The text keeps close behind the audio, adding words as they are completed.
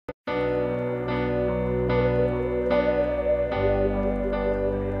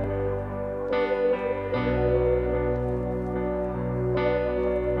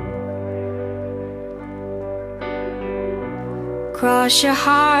cross your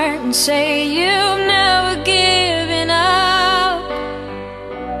heart and say you've never given up,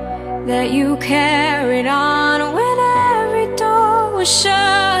 that you carried on when every door was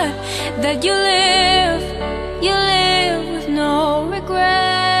shut, that you live with no regret.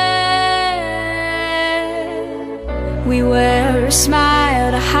 We wear a smile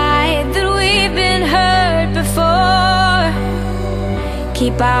to hide that we've been hurt before,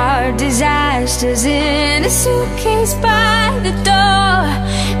 keep our disasters in a suitcase by the door,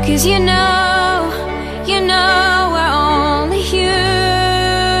 'cause you know we're only human.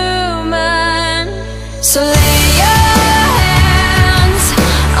 So lay your hands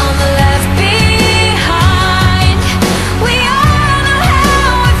on the left behind. We all know how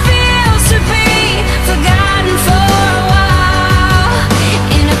it feels to be forgotten for a while,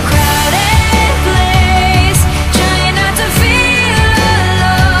 in a crowded place, trying not to feel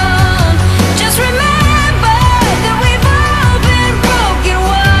alone. Just remember that we've all been broken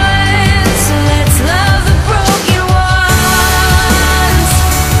once, so let's love the broken ones.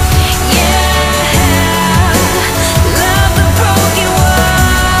 Yeah, love the broken ones.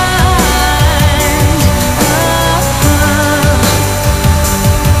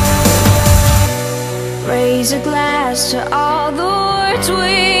 Raise a glass to all the words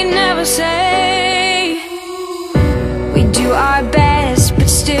we never say. We do our best, but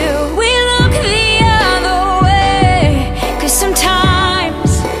still we look the other way, 'cause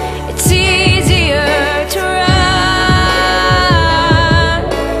sometimes it's easier to run,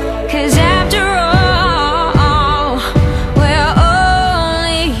 'cause after all, we're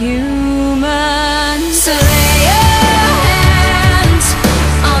only human. So lay your hands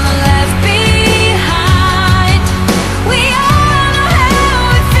on the left behind. We all know how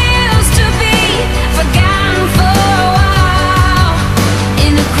it feels to be forgotten for a while,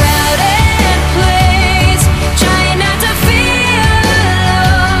 in a crowded place, trying not to feel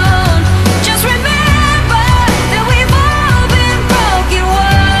alone. Just remember that we've all been broken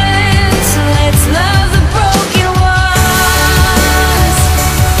once, so let's love the broken ones.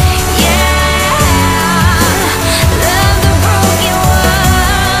 Yeah, love the broken ones.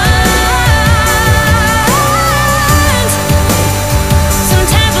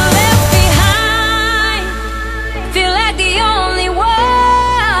 Sometimes we're left behind, feel like the only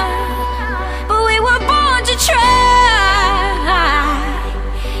one, but we were born to try.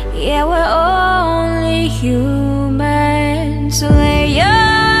 Yeah, we're only human. So lay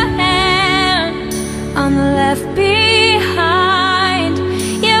your hand on the left behind.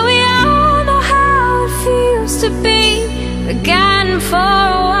 Yeah, we all know how it feels to be forgotten for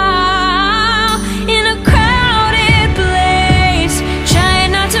a